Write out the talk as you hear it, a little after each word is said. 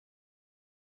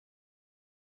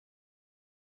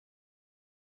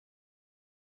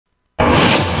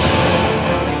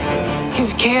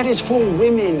His care is for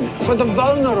women, for the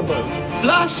vulnerable.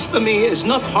 Blasphemy is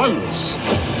not harmless.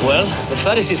 Well, the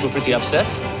Pharisees were pretty upset.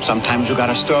 Sometimes you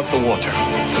gotta stir up the water.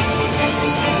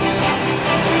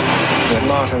 They're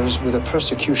martyrs with a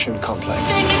persecution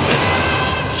complex.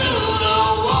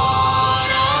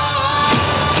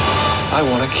 I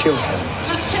want to kill him.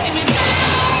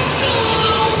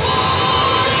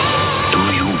 Do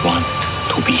you want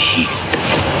to be healed?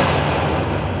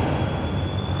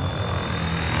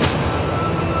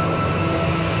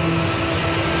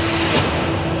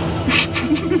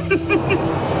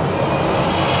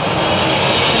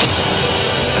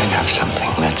 I have something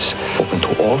that's open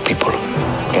to all people.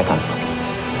 Get up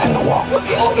and walk.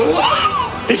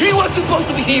 If he was supposed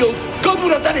to be healed, God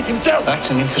would have done it himself. That's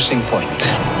an interesting point.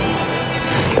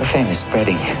 Your fame is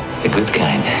spreading, the good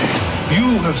kind.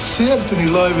 You have certainly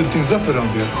livened things up around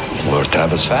here. Word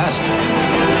travels fast.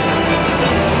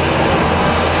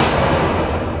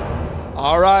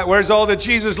 All right, where's all the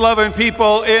Jesus-loving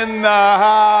people in the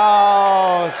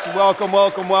house? Welcome,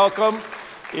 welcome, welcome.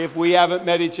 If we haven't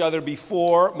met each other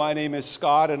before, my name is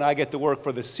Scott, and I get to work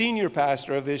for the senior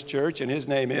pastor of this church, and his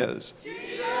name is?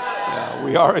 Jesus. Yeah,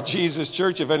 we are a Jesus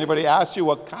church. If anybody asks you,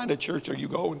 what kind of church are you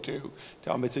going to?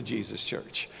 Tell them it's a Jesus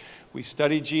church. We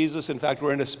study Jesus. In fact,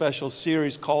 we're in a special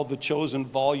series called The Chosen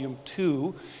Volume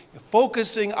 2,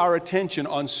 focusing our attention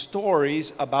on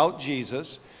stories about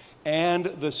Jesus and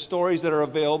the stories that are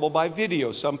available by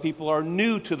video. Some people are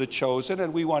new to The Chosen,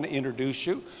 and we want to introduce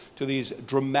you to these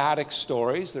dramatic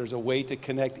stories. There's a way to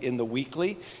connect in the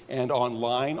weekly and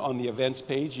online on the events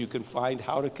page. You can find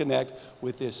how to connect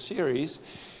with this series.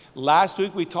 Last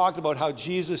week we talked about how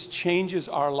Jesus changes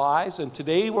our lives, and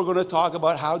today we're going to talk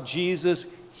about how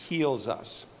Jesus heals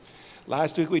us.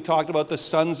 Last week we talked about the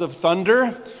sons of thunder.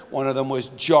 One of them was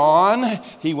John.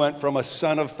 He went from a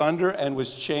son of thunder and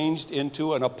was changed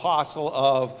into an apostle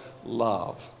of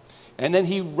love. And then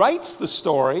he writes the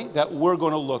story that we're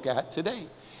going to look at today.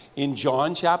 In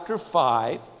John chapter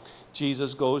 5,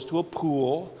 Jesus goes to a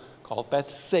pool called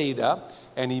Bethsaida,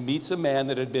 and he meets a man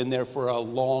that had been there for a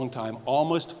long time,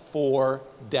 almost 4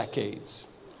 decades.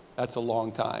 That's a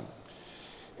long time.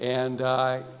 And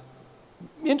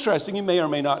interesting, you may or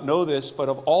may not know this, but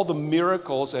of all the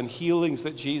miracles and healings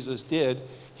that Jesus did,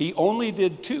 he only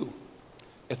did 2.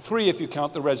 3 if you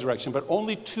count the resurrection, but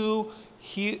only 2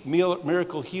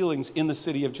 miracle healings in the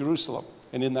city of Jerusalem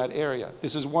and in that area.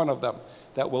 This is one of them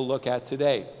that we'll look at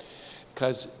today,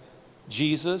 because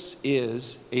Jesus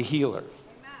is a healer.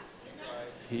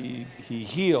 He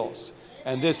heals.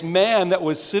 And this man that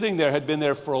was sitting there had been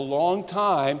there for a long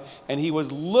time, and he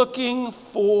was looking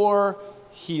for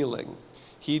healing.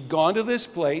 He'd gone to this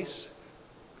place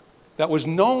that was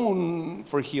known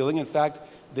for healing. In fact,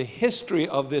 the history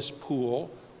of this pool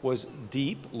was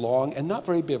deep, long, and not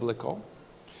very biblical.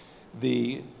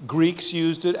 The Greeks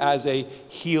used it as a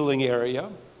healing area.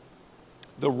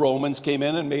 The Romans came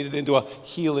in and made it into a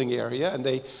healing area, and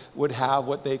they would have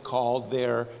what they called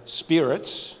their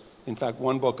spirits. In fact,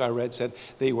 one book I read said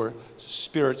they were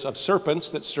spirits of serpents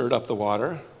that stirred up the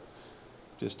water.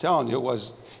 Just telling you, it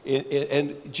was.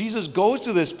 And Jesus goes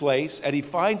to this place, and he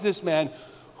finds this man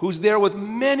who's there with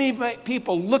many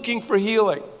people looking for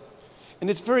healing. And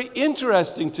it's very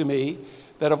interesting to me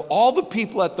that of all the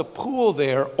people at the pool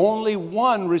there, only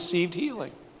one received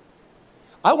healing.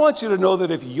 I want you to know that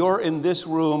if you're in this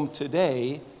room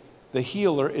today, the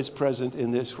healer is present in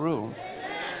this room.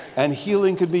 And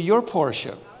healing could be your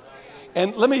portion.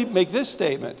 And let me make this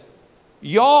statement.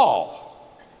 Y'all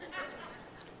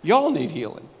need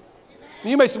healing.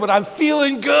 You may say, but I'm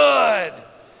feeling good.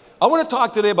 I want to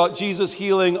talk today about Jesus'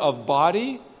 healing of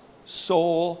body,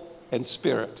 soul, and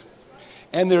spirit.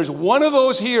 And there's one of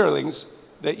those healings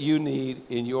that you need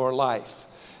in your life.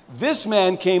 This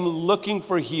man came looking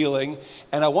for healing,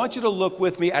 and I want you to look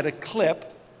with me at a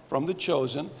clip from The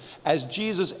Chosen as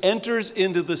Jesus enters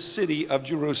into the city of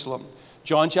Jerusalem.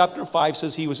 John chapter 5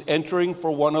 says he was entering for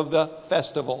one of the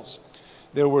festivals.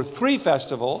 There were 3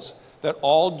 festivals that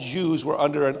all Jews were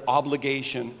under an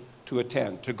obligation to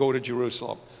attend, to go to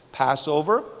Jerusalem.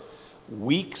 Passover,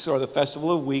 Weeks, or the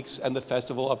Festival of Weeks, and the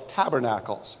Festival of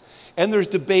Tabernacles. And there's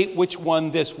debate which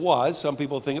one this was. Some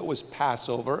people think it was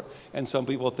Passover, and some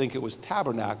people think it was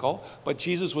Tabernacle. But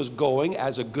Jesus was going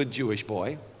as a good Jewish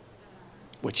boy,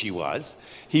 which he was.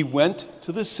 He went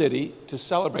to the city to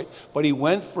celebrate, but he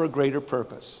went for a greater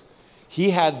purpose. He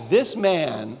had this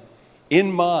man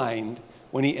in mind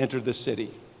when he entered the city.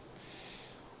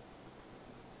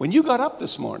 When you got up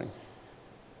this morning,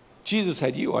 Jesus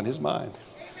had you on his mind.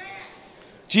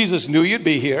 Jesus knew you'd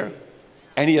be here,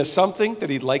 and he has something that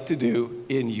he'd like to do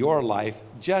in your life,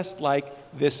 just like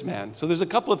this man. So there's a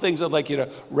couple of things I'd like you to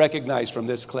recognize from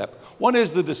this clip. One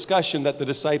is the discussion that the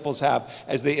disciples have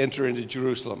as they enter into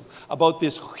Jerusalem about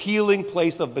this healing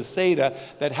place of Bethsaida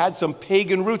that had some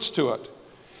pagan roots to it.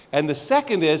 And the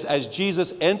second is, as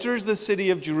Jesus enters the city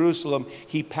of Jerusalem,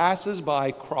 he passes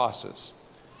by crosses.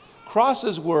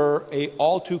 Crosses were an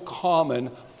all too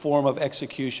common form of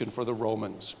execution for the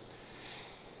Romans.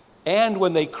 And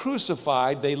when they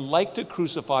crucified, they liked to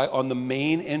crucify on the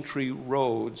main entry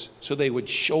roads so they would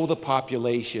show the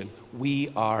population,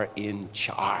 we are in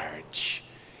charge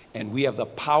and we have the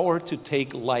power to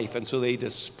take life. And so they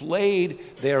displayed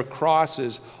their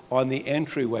crosses on the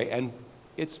entryway. And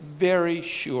it's very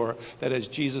sure that as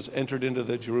Jesus entered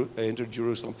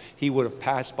Jerusalem, he would have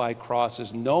passed by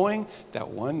crosses, knowing that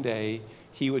one day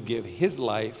he would give his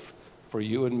life for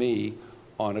you and me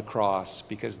on a cross,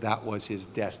 because that was his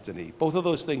destiny. Both of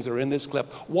those things are in this clip.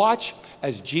 Watch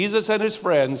as Jesus and his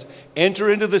friends enter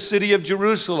into the city of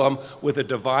Jerusalem with a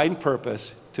divine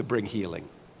purpose to bring healing.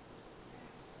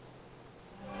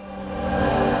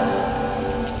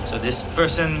 So this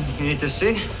person you need to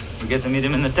see, we get to meet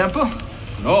him in the temple?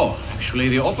 No, actually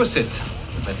the opposite.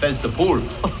 The Bethesda pool.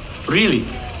 Really?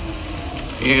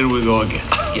 Here we go again.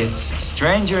 Gets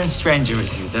stranger and stranger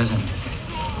with you, doesn't it?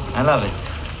 I love it.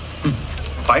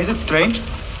 Why is it strange?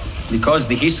 Because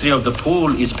the history of the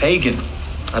pool is pagan.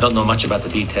 I don't know much about the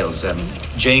details.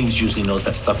 James usually knows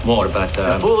that stuff more, but...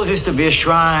 The pool used to be a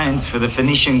shrine for the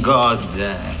Phoenician god,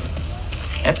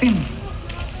 Epim?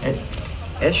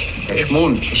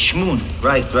 Eshmun.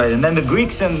 Right. And then the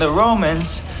Greeks and the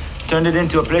Romans turned it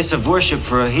into a place of worship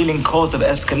for a healing cult of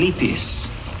Asclepius.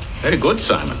 Very good,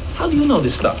 Simon. How do you know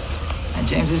this stuff? And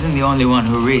James isn't the only one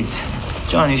who reads.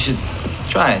 John, you should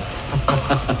try it.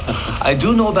 I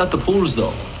do know about the pools,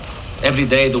 though. Every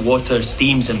day the water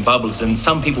steams and bubbles, and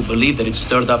some people believe that it's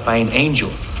stirred up by an angel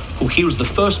who heals the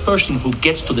first person who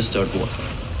gets to the stirred water.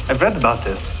 I've read about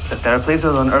this, that there are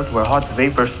places on Earth where hot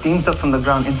vapor steams up from the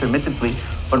ground intermittently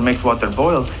or makes water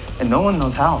boil, and no one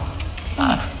knows how.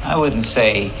 I wouldn't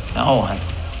say no one.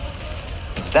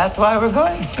 Is that why we're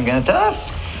going? You're gonna tell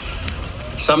us?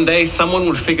 Someday someone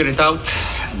will figure it out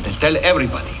and they'll tell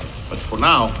everybody. But for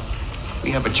now,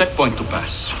 we have a checkpoint to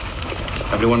pass.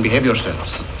 Everyone behave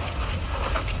yourselves.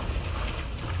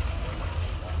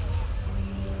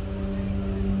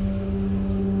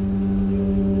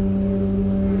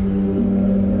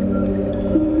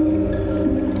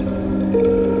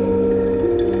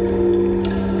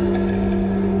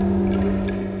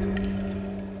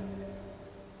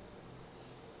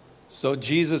 So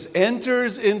Jesus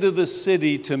enters into the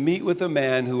city to meet with a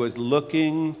man who is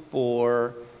looking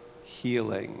for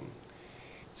healing.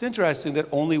 It's interesting that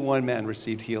only one man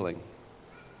received healing.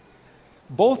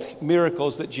 Both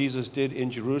miracles that Jesus did in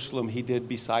Jerusalem, he did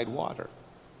beside water.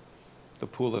 The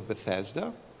pool of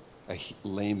Bethesda, a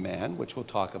lame man, which we'll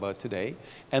talk about today,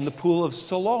 and the pool of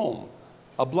Siloam,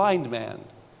 a blind man.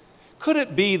 Could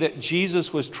it be that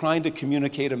Jesus was trying to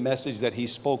communicate a message that he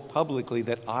spoke publicly,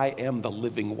 that I am the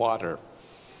living water?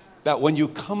 That when you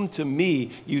come to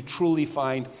me, you truly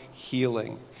find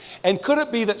healing. And could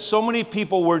it be that so many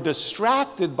people were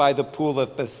distracted by the pool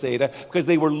of Bethsaida because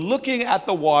they were looking at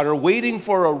the water, waiting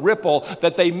for a ripple,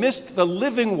 that they missed the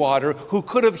living water who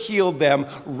could have healed them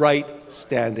right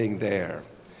standing there?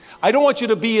 I don't want you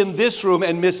to be in this room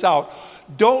and miss out.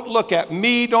 Don't look at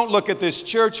me, don't look at this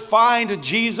church. Find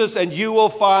Jesus and you will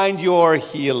find your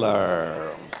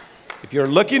healer. If you're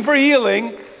looking for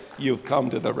healing, you've come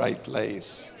to the right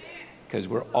place, because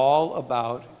we're all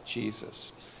about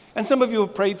Jesus. And some of you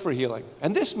have prayed for healing.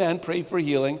 And this man prayed for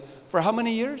healing for how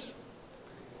many years?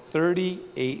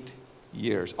 38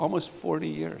 years, almost 40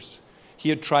 years. He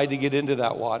had tried to get into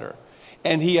that water,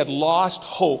 and he had lost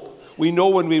hope. We know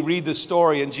when we read the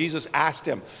story and Jesus asked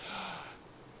him,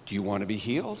 do you want to be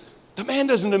healed? The man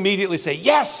doesn't immediately say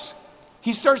yes.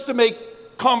 He starts to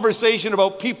make conversation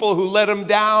about people who let him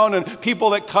down and people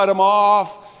that cut him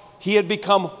off. He had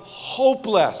become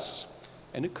hopeless.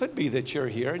 And it could be that you're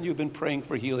here and you've been praying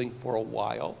for healing for a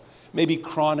while. Maybe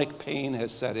chronic pain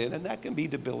has set in, and that can be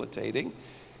debilitating.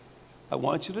 I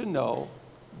want you to know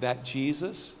that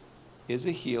Jesus is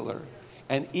a healer.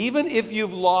 And even if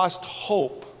you've lost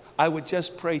hope, I would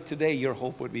just pray today your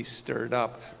hope would be stirred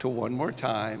up to one more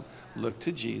time look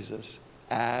to Jesus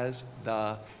as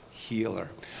the healer.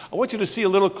 I want you to see a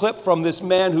little clip from this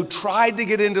man who tried to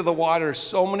get into the water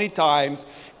so many times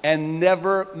and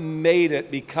never made it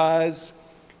because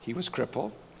he was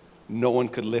crippled. No one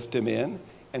could lift him in,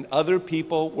 and other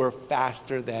people were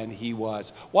faster than he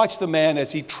was. Watch the man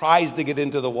as he tries to get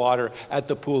into the water at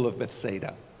the pool of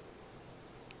Bethsaida.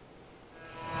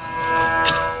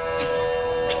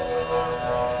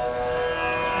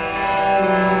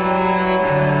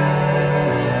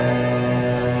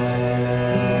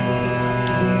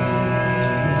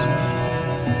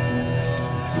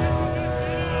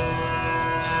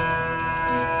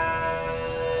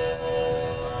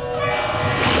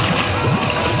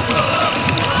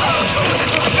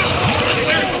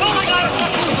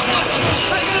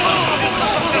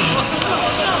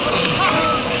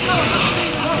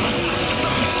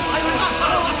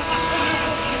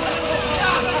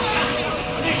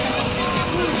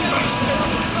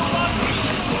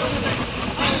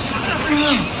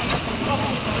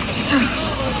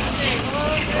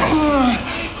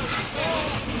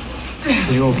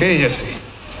 Are you okay, Jesse?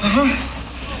 Not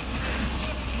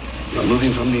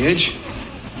moving from the edge?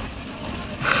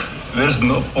 There's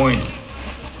no point.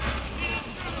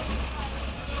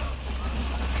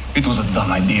 It was a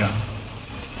dumb idea.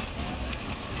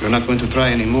 You're not going to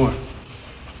try anymore.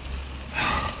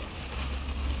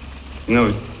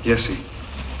 No, Jesse,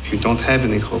 if you don't have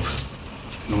any hope,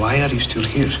 then why are you still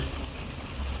here?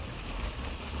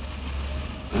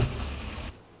 Huh?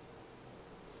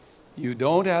 You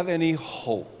don't have any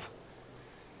hope.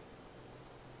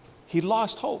 He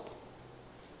lost hope.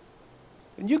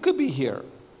 And you could be here.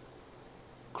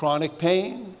 Chronic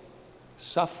pain,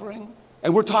 suffering.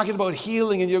 And we're talking about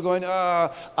healing, and you're going,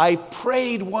 I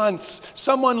prayed once.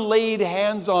 Someone laid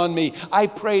hands on me. I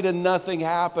prayed and nothing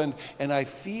happened. And I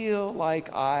feel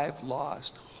like I've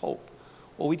lost hope.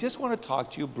 Well, we just want to talk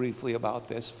to you briefly about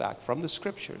this fact from the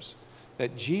scriptures,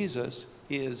 that Jesus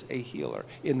is a healer.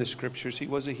 In the scriptures, he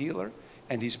was a healer,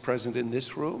 and he's present in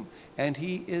this room, and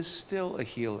he is still a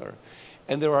healer.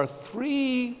 And there are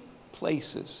 3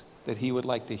 places that he would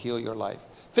like to heal your life.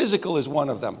 Physical is one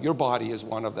of them. Your body is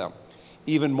one of them.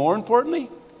 Even more importantly,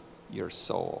 your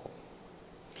soul.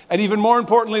 And even more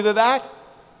importantly than that,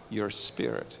 your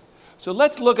spirit. So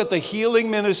let's look at the healing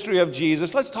ministry of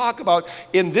Jesus. Let's talk about,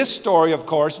 in this story, of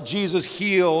course, Jesus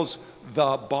heals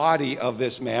the body of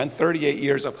this man, 38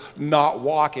 years of not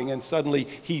walking, and suddenly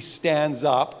he stands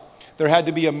up. There had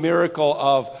to be a miracle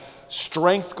of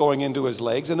strength going into his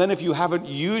legs. And then if you haven't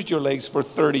used your legs for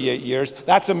 38 years,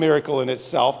 that's a miracle in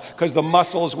itself, because the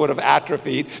muscles would have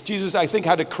atrophied. Jesus, I think,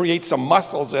 had to create some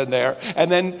muscles in there.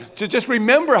 And then to just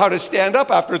remember how to stand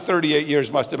up after 38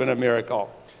 years must have been a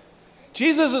miracle.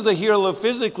 Jesus is a healer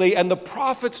physically, and the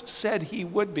prophets said he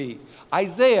would be.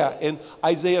 Isaiah, in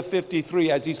Isaiah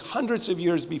 53, as he's hundreds of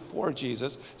years before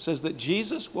Jesus, says that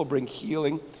Jesus will bring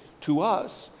healing to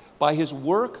us by his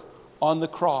work on the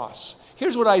cross.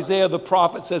 Here's what Isaiah the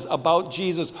prophet says about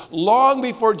Jesus long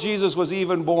before Jesus was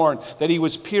even born, that he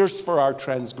was pierced for our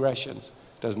transgressions.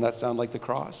 Doesn't that sound like the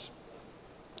cross?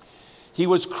 He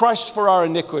was crushed for our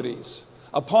iniquities.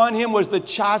 Upon him was the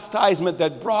chastisement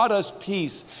that brought us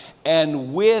peace,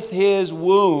 and with his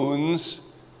wounds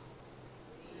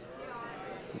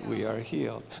we are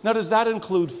healed. Now, does that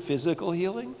include physical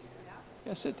healing?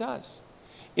 Yes, it does.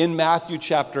 In Matthew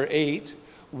chapter 8,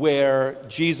 where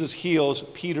Jesus heals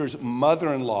Peter's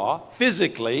mother-in-law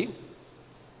physically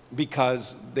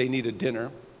because they needed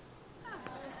dinner.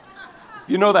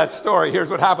 You know that story. Here's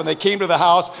what happened. They came to the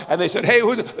house and they said, hey,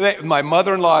 my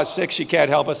mother-in-law is sick. She can't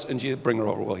help us. And Jesus, bring her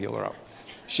over. We'll heal her up.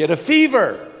 She had a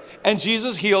fever, and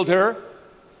Jesus healed her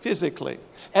physically.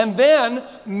 And then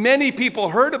many people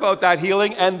heard about that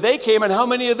healing, and they came, and how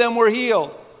many of them were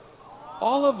healed?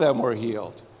 All of them were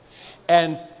healed.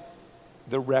 And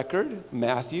the record,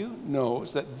 Matthew,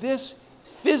 knows that this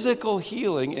physical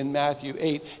healing in Matthew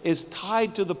 8 is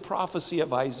tied to the prophecy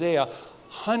of Isaiah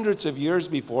hundreds of years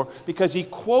before, because he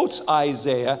quotes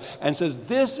Isaiah and says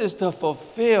this is to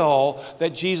fulfill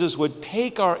that Jesus would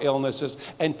take our illnesses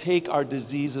and take our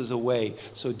diseases away.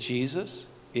 So Jesus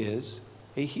is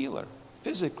a healer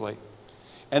physically.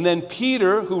 And then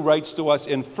Peter, who writes to us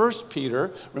in 1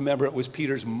 Peter, remember it was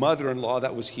Peter's mother-in-law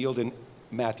that was healed in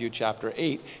Matthew chapter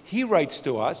 8, he writes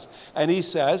to us and he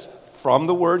says, from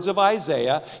the words of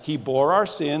Isaiah, he bore our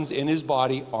sins in his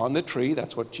body on the tree.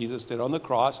 That's what Jesus did on the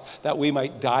cross, that we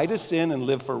might die to sin and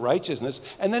live for righteousness.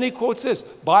 And then he quotes this,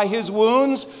 by his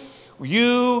wounds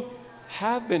you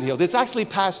have been healed. It's actually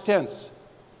past tense.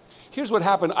 Here's what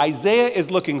happened. Isaiah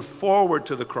is looking forward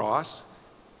to the cross,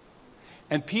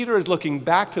 and Peter is looking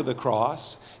back to the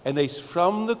cross, and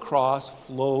from the cross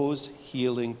flows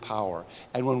healing power.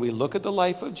 And when we look at the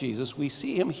life of Jesus, we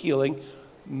see him healing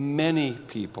many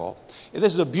people. And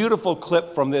this is a beautiful clip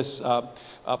from this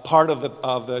part of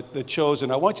the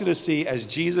Chosen. I want you to see as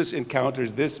Jesus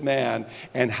encounters this man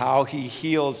and how he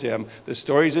heals him. The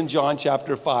story's in John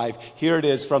chapter 5. Here it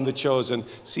is from The Chosen,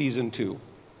 season 2.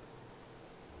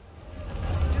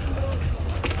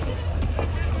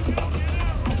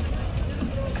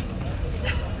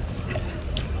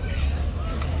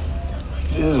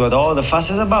 This is what all the fuss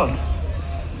is about.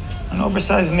 An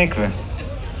oversized mikveh.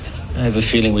 I have a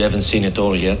feeling we haven't seen it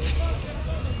all yet.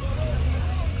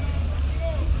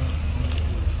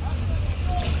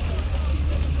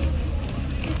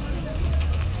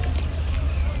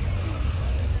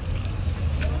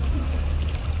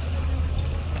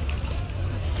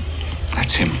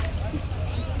 That's him.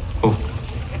 Oh.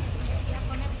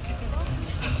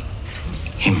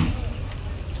 Him.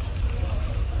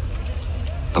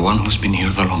 The one who's been here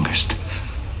the longest,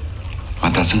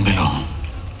 but doesn't belong.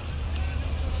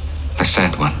 The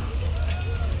sad one,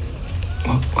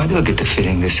 Why do I get the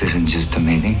feeling this isn't just a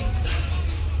meeting?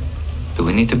 Do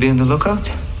we need to be on the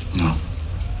lookout? No.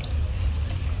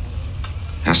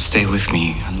 Now stay with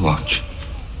me and watch.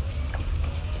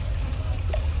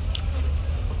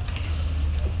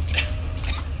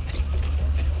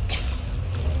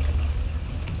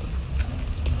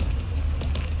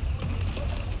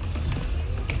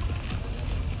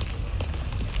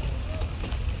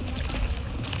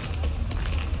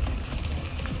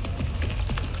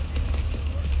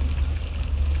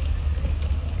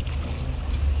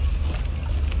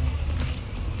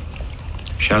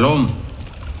 Shalom.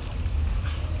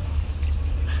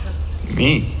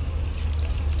 Me?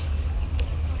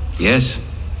 Yes.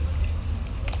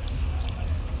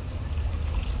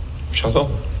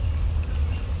 Shalom.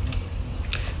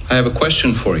 I have a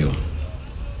question for you.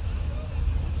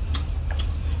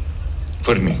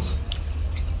 For me.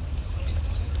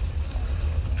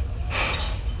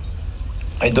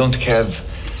 I don't have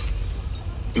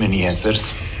many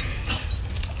answers,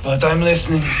 but I'm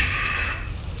listening.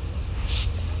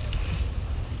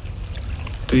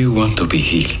 Do you want to be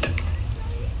healed?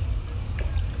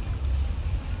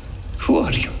 Who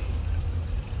are you?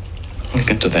 We'll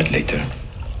get to that later.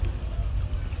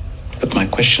 But my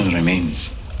question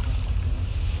remains.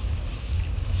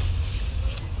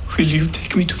 Will you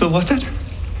take me to the water?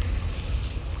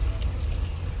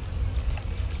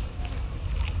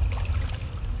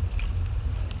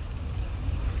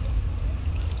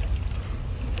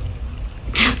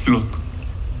 Look,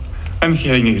 I'm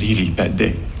having a really bad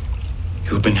day.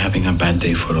 You've been having a bad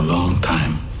day for a long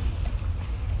time.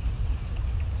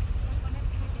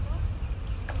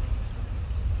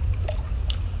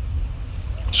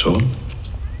 So?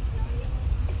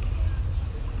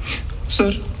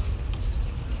 Sir,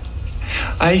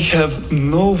 I have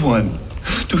no one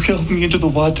to help me into the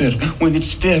water when it's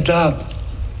stirred up.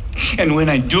 And when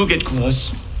I do get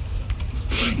close,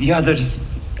 the others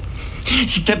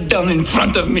step down in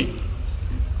front of me.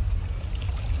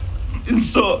 And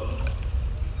so...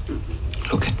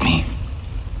 Look at me.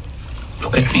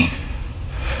 Look at me.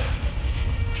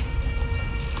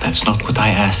 That's not what I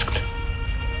asked.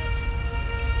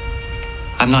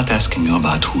 I'm not asking you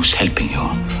about who's helping you,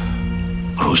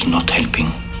 or who's not helping,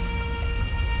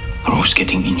 or who's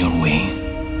getting in your way.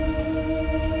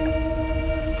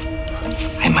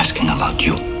 I'm asking about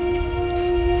you.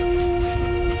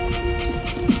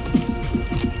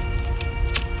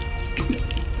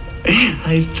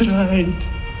 I've tried.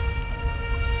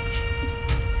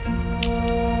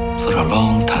 For a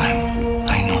long time,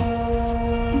 I know.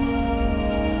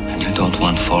 And you don't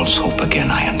want false hope again,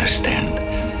 I understand.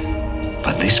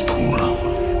 But this pool,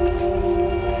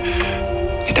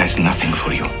 it has nothing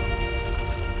for you.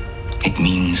 It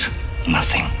means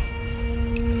nothing.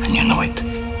 And you know it.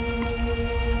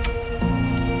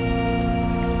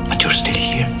 But you're still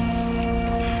here.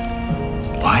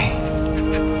 Why?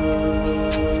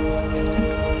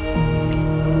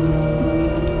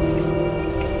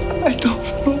 I don't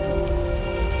know.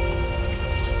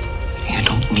 You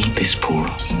don't need this pool.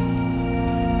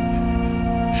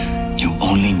 You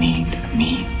only need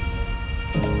me.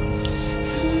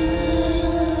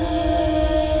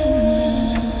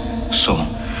 So,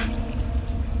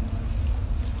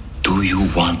 do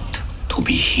you want to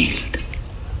be healed?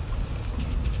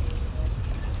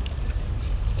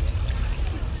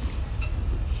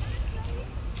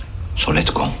 So let's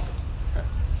go.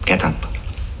 Get up,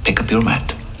 pick up your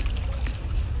mat,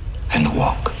 and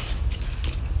walk.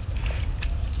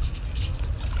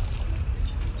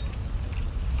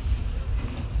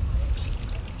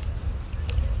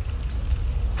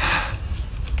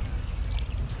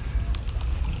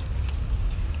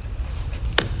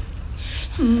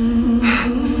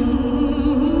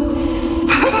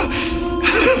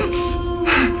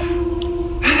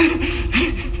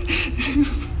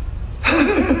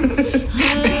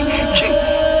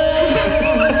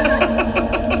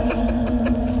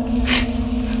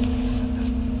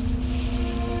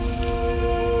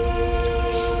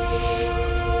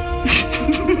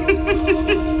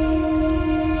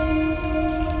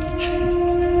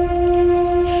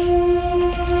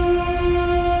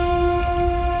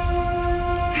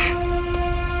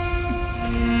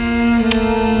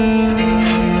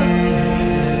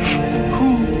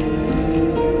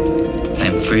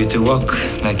 Free to walk,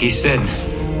 like he said.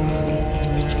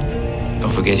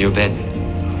 Don't forget your bed.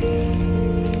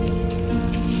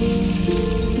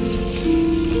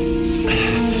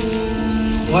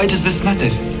 Why does this matter?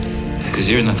 Because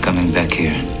you're not coming back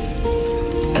here.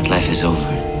 That life is over.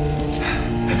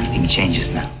 Everything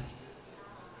changes now.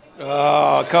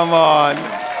 Oh, come on.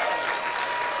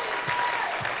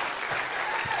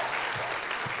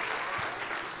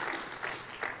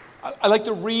 I like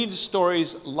to read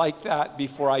stories like that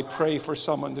before I pray for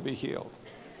someone to be healed.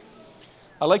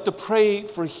 I like to pray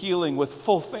for healing with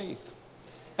full faith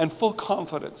and full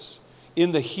confidence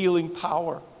in the healing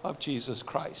power of Jesus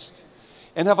Christ.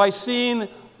 And have I seen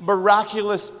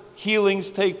miraculous healings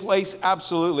take place?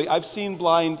 Absolutely. I've seen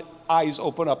blind eyes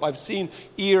open up. I've seen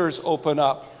ears open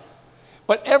up.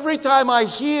 But every time I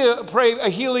pray a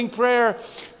healing prayer,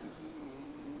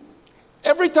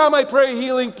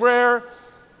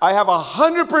 I have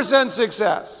 100%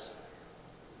 success.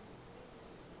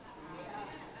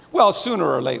 Well, sooner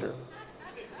or later.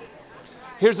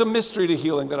 Here's a mystery to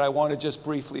healing that I want to just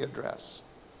briefly address.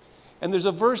 And there's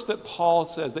a verse that Paul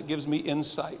says that gives me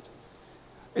insight.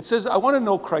 It says, I want to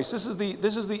know Christ. This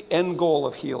is the end goal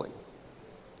of healing,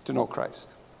 to know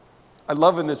Christ. I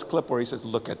love in this clip where he says,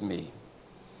 look at me.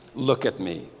 Look at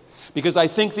me. Because I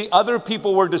think the other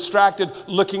people were distracted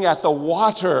looking at the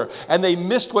water, and they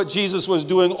missed what Jesus was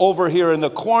doing over here in the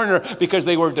corner because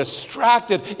they were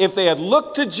distracted. If they had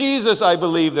looked to Jesus, I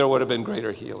believe there would have been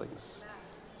greater healings.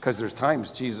 Because there's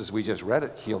times Jesus, we just read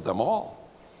it, healed them all.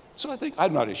 So I think,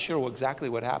 I'm not as sure exactly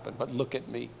what happened, but look at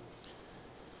me.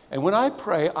 And when I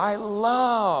pray, I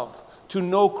love to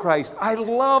know Christ. I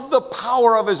love the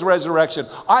power of his resurrection.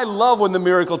 I love when the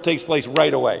miracle takes place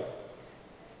right away.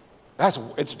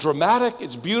 It's dramatic,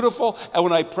 it's beautiful, and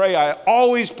when I pray, I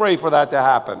always pray for that to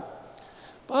happen.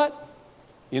 But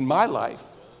in my life,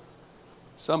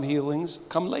 some healings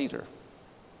come later.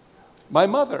 My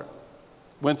mother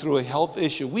went through a health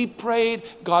issue. We prayed,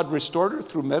 God restored her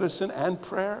through medicine and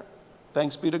prayer.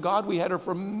 Thanks be to God, we had her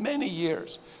for many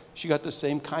years. She got the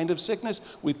same kind of sickness.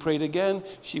 We prayed again,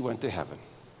 she went to heaven.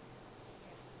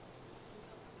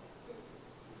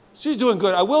 She's doing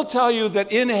good. I will tell you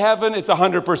that in heaven, it's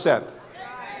 100%.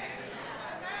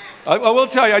 I will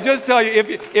tell you, I just tell you,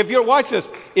 if you're, watch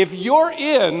this, if you're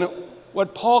in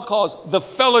what Paul calls the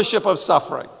fellowship of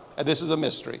suffering, and this is a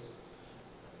mystery.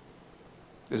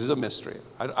 This is a mystery.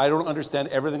 I don't understand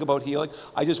everything about healing.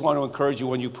 I just want to encourage you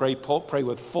when you pray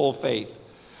with full faith.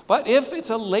 But if it's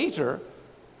a later,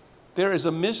 there is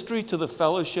a mystery to the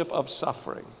fellowship of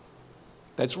suffering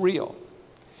that's real.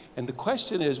 And the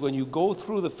question is, when you go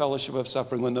through the fellowship of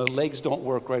suffering, when the legs don't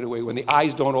work right away, when the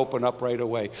eyes don't open up right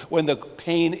away, when the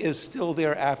pain is still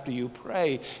there after you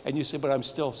pray, and you say, but I'm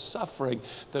still suffering,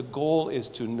 the goal is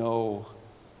to know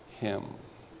him.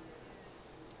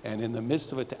 And in the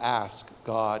midst of it, to ask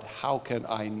God, how can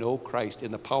I know Christ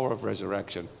in the power of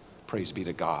resurrection? Praise be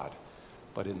to God.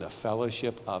 But in the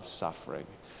fellowship of suffering.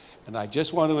 And I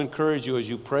just want to encourage you, as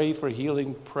you pray for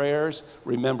healing prayers,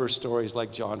 remember stories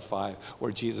like John 5,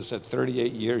 where Jesus said,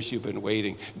 38 years you've been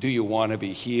waiting. Do you want to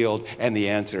be healed? And the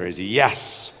answer is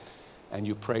yes. And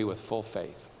you pray with full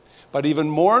faith. But even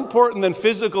more important than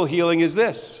physical healing is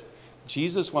this.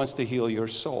 Jesus wants to heal your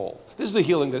soul. This is a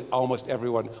healing that almost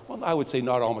everyone, well, I would say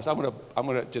not almost. I'm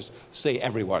going to just say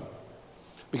everyone.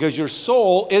 Because your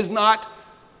soul is not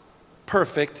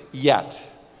perfect yet.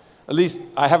 At least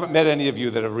I haven't met any of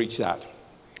you that have reached that.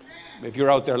 If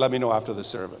you're out there, let me know after the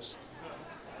service.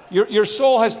 Your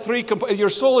soul has three components. Your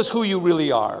soul is who you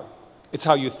really are. It's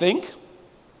how you think,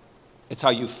 it's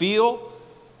how you feel,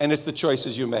 and it's the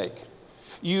choices you make.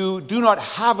 You do not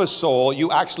have a soul,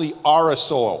 you actually are a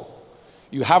soul.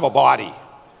 You have a body,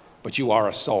 but you are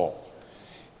a soul.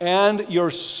 And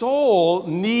your soul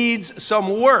needs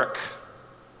some work.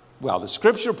 Well, the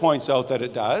scripture points out that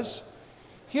it does.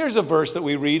 Here's a verse that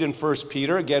we read in 1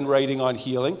 Peter, again writing on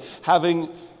healing. Having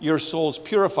your souls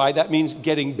purified, that means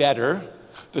getting better.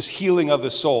 This healing of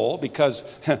the soul, because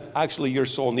actually your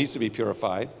soul needs to be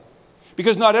purified.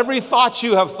 Because not every thought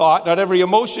you have thought, not every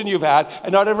emotion you've had,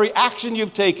 and not every action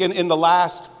you've taken in the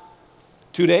last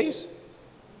 2 days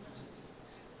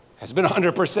has been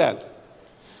 100%.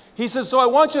 He says, so I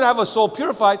want you to have a soul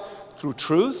purified through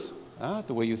truth,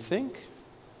 the way you think,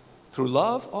 through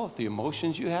love, the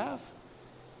emotions you have,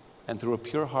 and through a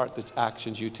pure heart, the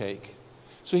actions you take.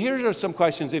 So here are some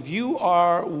questions. If you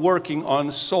are working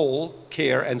on soul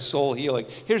care and soul healing,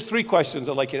 here's 3 questions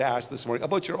I'd like you to ask this morning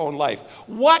about your own life.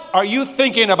 What are you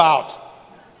thinking about?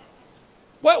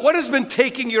 What has been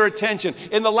taking your attention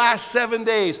in the last 7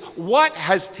 days? What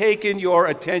has taken your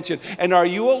attention? And are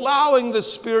you allowing the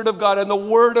Spirit of God and the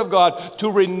Word of God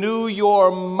to renew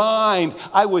your mind?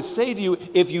 I would say to you,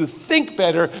 if you think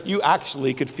better, you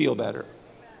actually could feel better.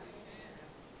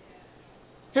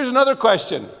 Here's another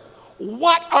question.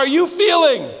 What are you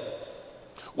feeling?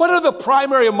 What are the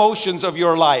primary emotions of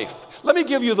your life? Let me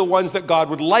give you the ones that God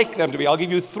would like them to be. I'll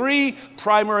give you 3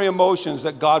 primary emotions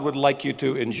that God would like you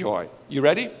to enjoy. You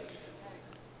ready?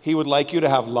 He would like you to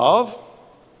have love,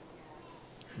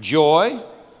 joy,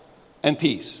 and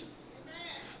peace.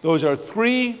 Those are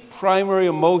three primary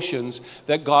emotions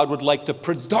that God would like to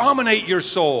predominate your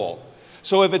soul.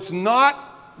 So if it's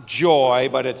not joy,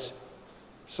 but it's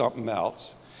something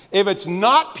else, if it's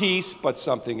not peace, but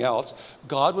something else,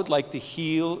 God would like to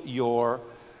heal your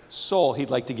soul. He'd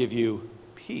like to give you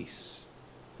peace,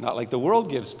 not like the world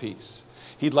gives peace.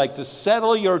 He'd like to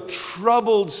settle your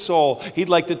troubled soul. He'd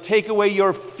like to take away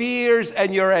your fears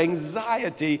and your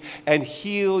anxiety and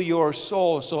heal your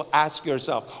soul. So ask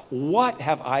yourself, what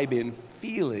have I been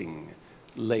feeling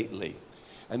lately?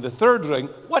 And the third thing,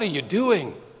 what are you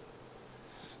doing?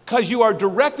 Because you are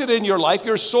directed in your life,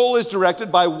 your soul is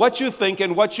directed by what you think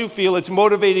and what you feel. It's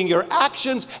motivating your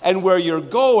actions and where you're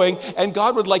going. And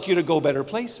God would like you to go better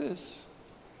places,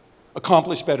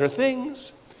 accomplish better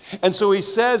things. And so he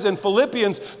says in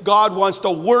Philippians, God wants to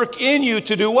work in you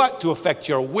to do what? To affect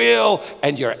your will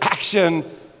and your action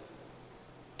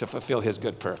to fulfill his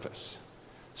good purpose.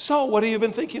 So what have you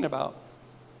been thinking about?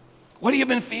 What have you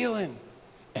been feeling?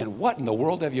 And what in the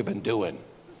world have you been doing?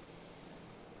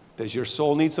 Does your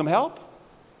soul need some help?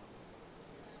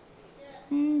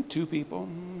 Two people.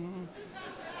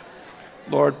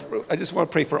 Lord, I just want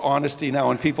to pray for honesty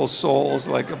now in people's souls,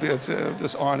 like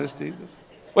this honesty.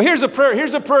 Well, here's a prayer.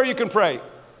 Here's a prayer you can pray.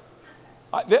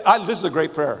 This is a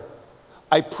great prayer.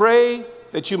 I pray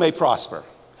that you may prosper.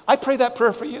 I pray that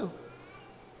prayer for you.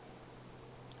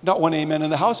 Not one amen in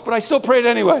the house, but I still pray it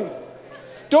anyway.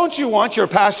 Don't you want your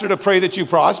pastor to pray that you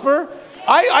prosper?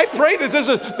 I pray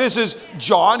that this is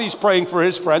John. He's praying for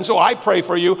his friend, so I pray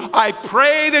for you. I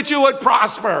pray that you would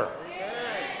prosper.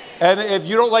 And if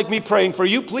you don't like me praying for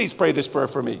you, please pray this prayer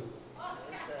for me.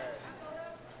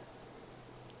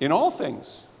 In all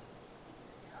things,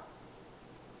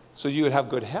 so you would have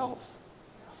good health,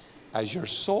 as your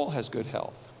soul has good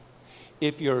health.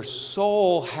 If your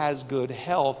soul has good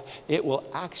health, it will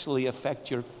actually affect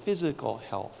your physical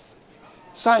health.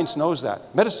 Science knows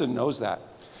that. Medicine knows that.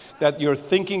 That your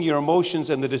thinking, your emotions,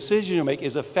 and the decision you make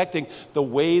is affecting the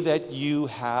way that you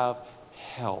have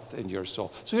health in your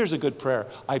soul. So here's a good prayer.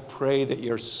 I pray that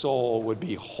your soul would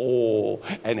be whole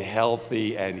and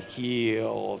healthy and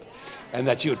healed, and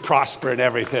that you would prosper in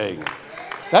everything.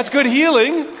 That's good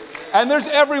healing. And there's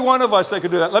every one of us that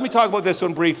could do that. Let me talk about this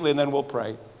one briefly, and then we'll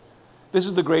pray. This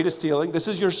is the greatest healing. This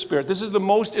is your spirit. This is the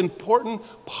most important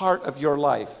part of your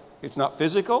life. It's not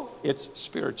physical, it's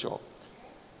spiritual.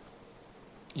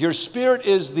 Your spirit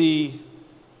is the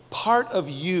part of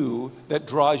you that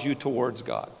draws you towards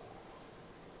God.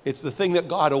 It's the thing that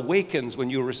God awakens when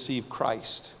you receive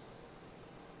Christ.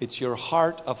 It's your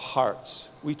heart of hearts.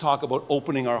 We talk about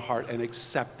opening our heart and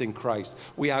accepting Christ.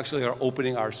 We actually are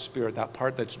opening our spirit, that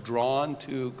part that's drawn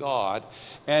to God.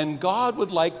 And God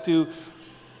would like to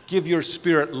give your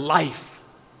spirit life.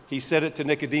 He said it to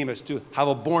Nicodemus, to have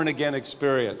a born-again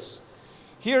experience.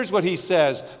 Here's what he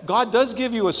says. God does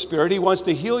give you a spirit. He wants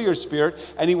to heal your spirit,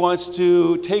 and he wants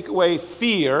to take away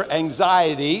fear,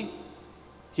 anxiety.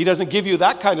 He doesn't give you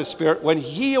that kind of spirit. When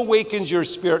he awakens your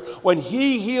spirit, when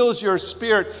he heals your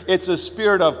spirit, it's a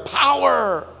spirit of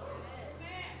power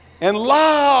and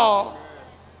love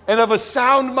and of a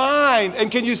sound mind.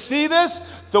 And can you see this?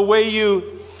 The way you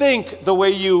think, the way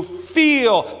you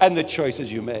feel, and the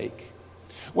choices you make.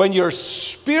 When your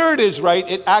spirit is right,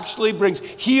 it actually brings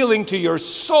healing to your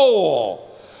soul.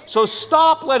 So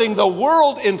stop letting the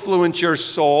world influence your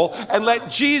soul and let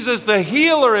Jesus, the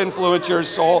healer, influence your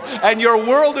soul, and your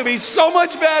world will be so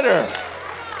much better.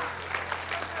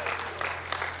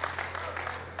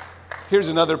 Here's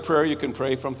another prayer you can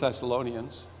pray from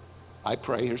Thessalonians. I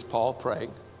pray, here's Paul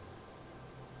praying,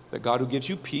 that God who gives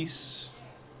you peace,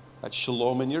 that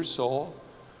shalom in your soul,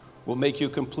 will make you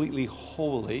completely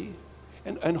holy.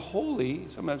 And holy,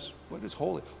 sometimes, what is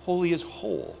holy? Holy is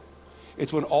whole.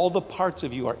 It's when all the parts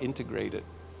of you are integrated.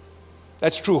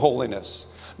 That's true holiness,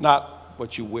 not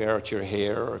what you wear at your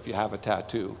hair or if you have a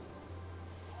tattoo.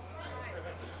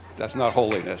 That's not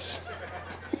holiness.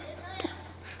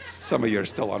 Some of you are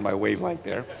still on my wavelength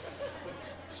there.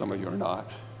 Some of you are not.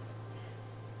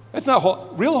 That's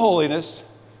not real holiness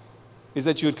is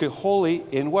that you would get holy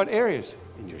in what areas?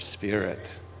 In your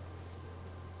spirit,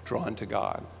 drawn to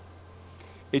God.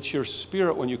 It's your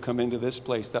spirit when you come into this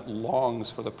place that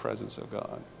longs for the presence of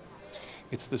God.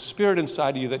 It's the spirit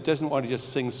inside of you that doesn't want to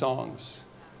just sing songs,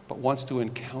 but wants to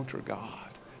encounter God.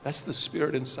 That's the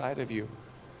spirit inside of you.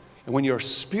 And when your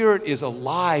spirit is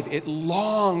alive, it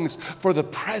longs for the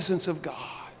presence of God.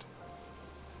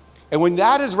 And when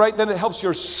that is right, then it helps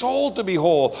your soul to be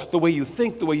whole, the way you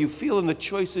think, the way you feel, and the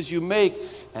choices you make.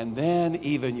 And then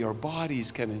even your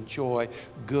bodies can enjoy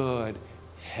good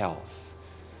health.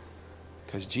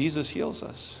 Because Jesus heals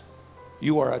us.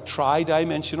 You are a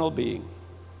tri-dimensional being.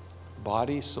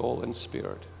 body, soul, and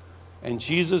spirit. And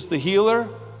Jesus, the healer,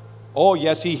 oh,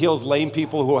 yes, he heals lame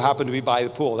people who happen to be by the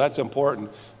pool. That's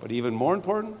important. But even more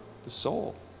important, the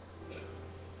soul.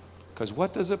 Because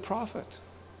what does it profit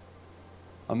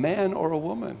a man or a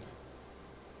woman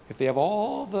if they have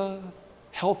all the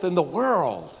health in the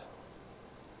world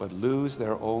but lose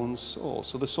their own soul?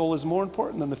 So the soul is more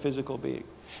important than the physical being.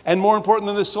 And more important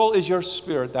than the soul is your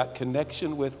spirit, that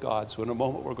connection with God. So in a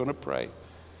moment we're going to pray.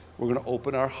 We're going to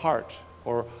open our heart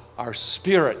or our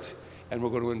spirit, and we're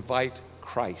going to invite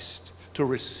Christ, to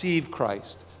receive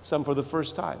Christ. Some for the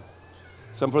first time.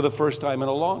 Some for the first time in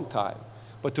a long time.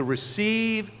 But to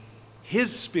receive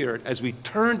His Spirit as we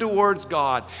turn towards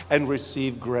God and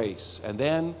receive grace. And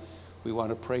then we want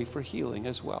to pray for healing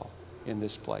as well in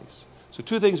this place. So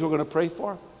 2 things we're going to pray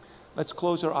for. Let's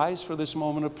close our eyes for this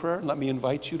moment of prayer. And let me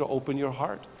invite you to open your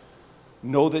heart.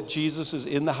 Know that Jesus is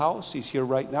in the house. He's here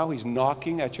right now. He's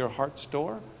knocking at your heart's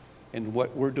door. And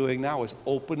what we're doing now is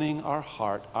opening our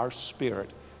heart, our spirit,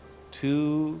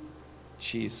 to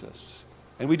Jesus.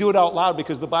 And we do it out loud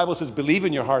because the Bible says, believe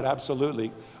in your heart,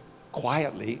 absolutely,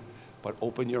 quietly, but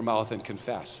open your mouth and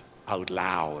confess out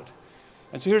loud.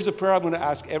 And so here's a prayer I'm going to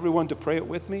ask everyone to pray it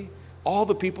with me. All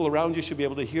the people around you should be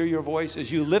able to hear your voice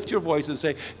as you lift your voice and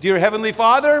say, Dear Heavenly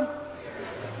Father,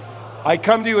 I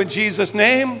come to you in Jesus'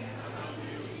 name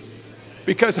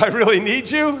because I really need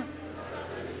you.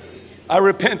 I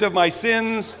repent of my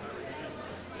sins.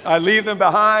 I leave them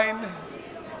behind.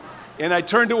 And I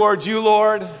turn towards you,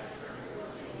 Lord,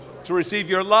 to receive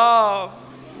your love,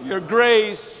 your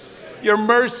grace, your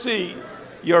mercy,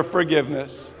 your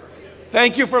forgiveness.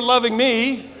 Thank you for loving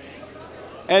me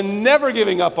and never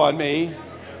giving up on me.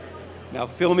 Now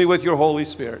fill me with your Holy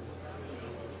Spirit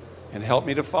and help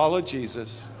me to follow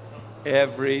Jesus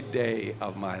every day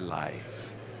of my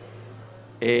life.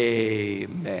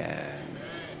 Amen.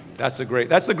 That's the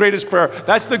greatest prayer.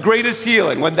 That's the greatest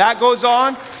healing. When that goes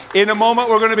on, in a moment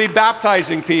we're going to be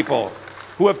baptizing people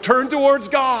who have turned towards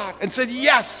God and said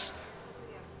yes.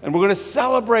 And we're going to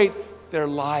celebrate their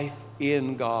life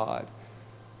in God.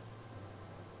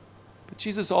 But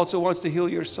Jesus also wants to heal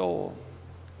your soul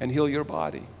and heal your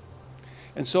body.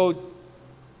 And so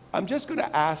I'm just going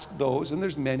to ask those, and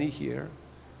there's many here,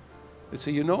 that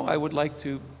say, you know, I would like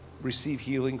to receive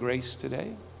healing grace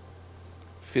today,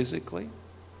 physically.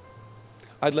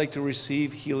 I'd like to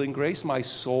receive healing grace. My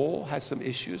soul has some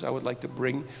issues I would like to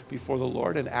bring before the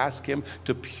Lord and ask Him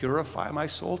to purify my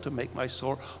soul, to make my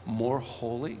soul more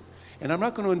holy. And I'm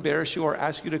not going to embarrass you or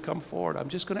ask you to come forward. I'm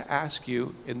just going to ask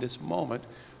you in this moment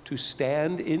to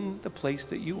stand in the place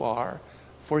that you are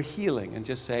for healing and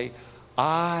just say,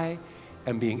 I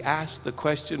am being asked the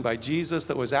question by Jesus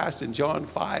that was asked in John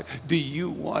 5, do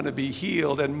you want to be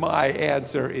healed? And my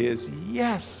answer is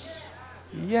yes,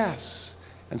 yes.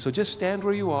 And so just stand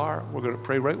where you are. We're going to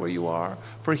pray right where you are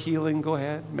for healing. Go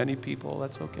ahead. Many people,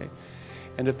 that's okay.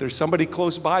 And if there's somebody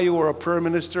close by you or a prayer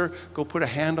minister, go put a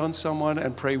hand on someone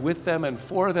and pray with them and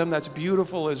for them. That's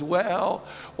beautiful as well.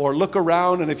 Or look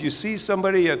around, and if you see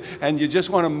somebody and you just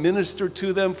want to minister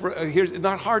to them, here's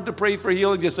not hard to pray for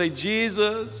healing. Just say,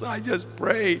 Jesus, I just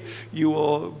pray you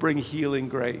will bring healing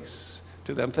grace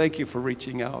to them. Thank you for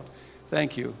reaching out.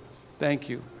 Thank you. Thank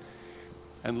you.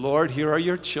 And Lord, here are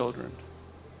your children,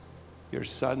 your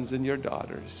sons and your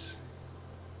daughters.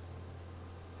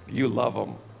 You love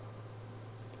them.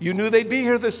 You knew they'd be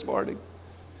here this morning.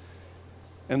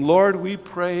 And Lord, we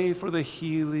pray for the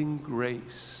healing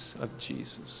grace of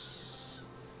Jesus.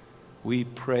 We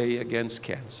pray against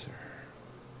cancer.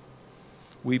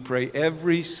 We pray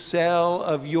every cell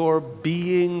of your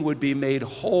being would be made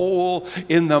whole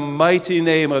in the mighty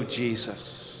name of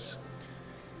Jesus.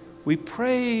 We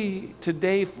pray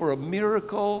today for a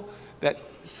miracle that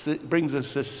brings a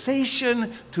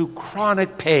cessation to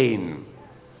chronic pain.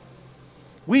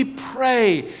 We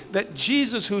pray that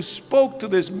Jesus, who spoke to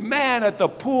this man at the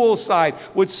poolside,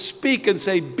 would speak and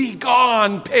say, "Be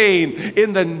gone, pain,"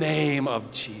 in the name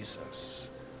of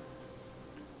Jesus.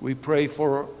 We pray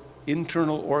for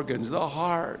internal organs, the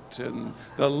heart and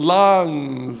the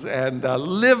lungs and the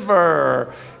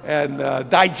liver and the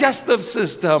digestive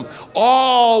system,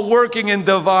 all working in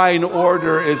divine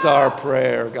order is our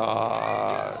prayer,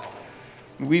 God.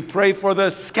 We pray for the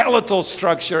skeletal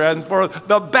structure and for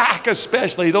the back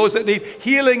especially, those that need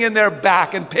healing in their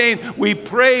back and pain. We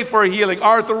pray for healing.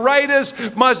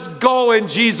 Arthritis must go in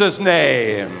Jesus'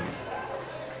 name.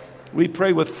 We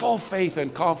pray with full faith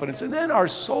and confidence. And then our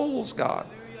souls, God.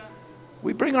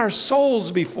 We bring our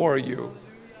souls before you.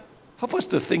 Help us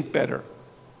to think better.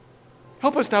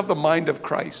 Help us to have the mind of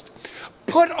Christ.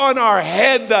 Put on our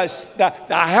head the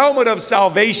helmet of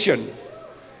salvation.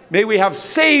 May we have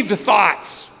saved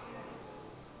thoughts.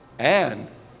 and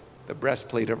the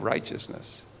breastplate of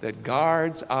righteousness that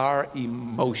guards our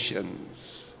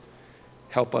emotions.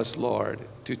 Help us, Lord,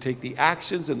 to take the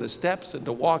actions and the steps and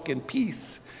to walk in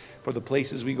peace for the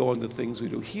places we go and the things we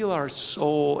do. Heal our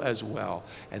soul as well.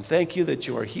 And thank you that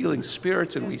you are healing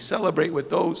spirits, and we celebrate with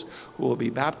those who will be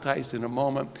baptized in a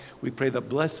moment. We pray the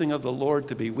blessing of the Lord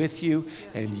to be with you,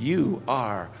 and you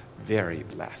are very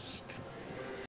blessed.